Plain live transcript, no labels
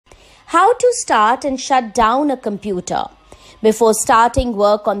How to start and shut down a computer. Before starting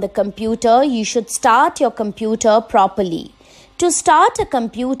work on the computer, you should start your computer properly. To start a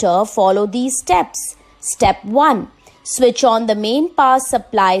computer, follow these steps. Step 1. Switch on the main power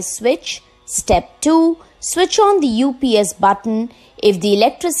supply switch. Step 2. Switch on the UPS button. If the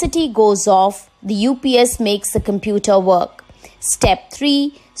electricity goes off, the UPS makes the computer work. Step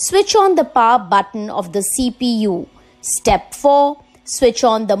 3. Switch on the power button of the CPU. Step 4. Switch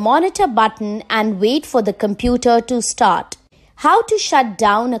on the monitor button and wait for the computer to start. How to shut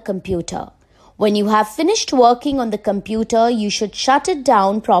down a computer. When you have finished working on the computer, you should shut it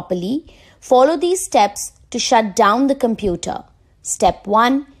down properly. Follow these steps to shut down the computer. Step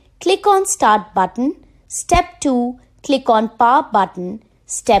 1. Click on Start button. Step 2. Click on Power button.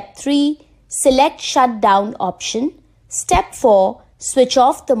 Step 3. Select Shut Down option. Step 4. Switch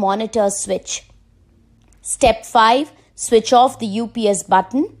off the monitor switch. Step 5. Switch off the UPS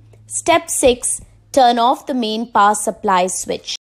button. Step 6. Turn off the main power supply switch.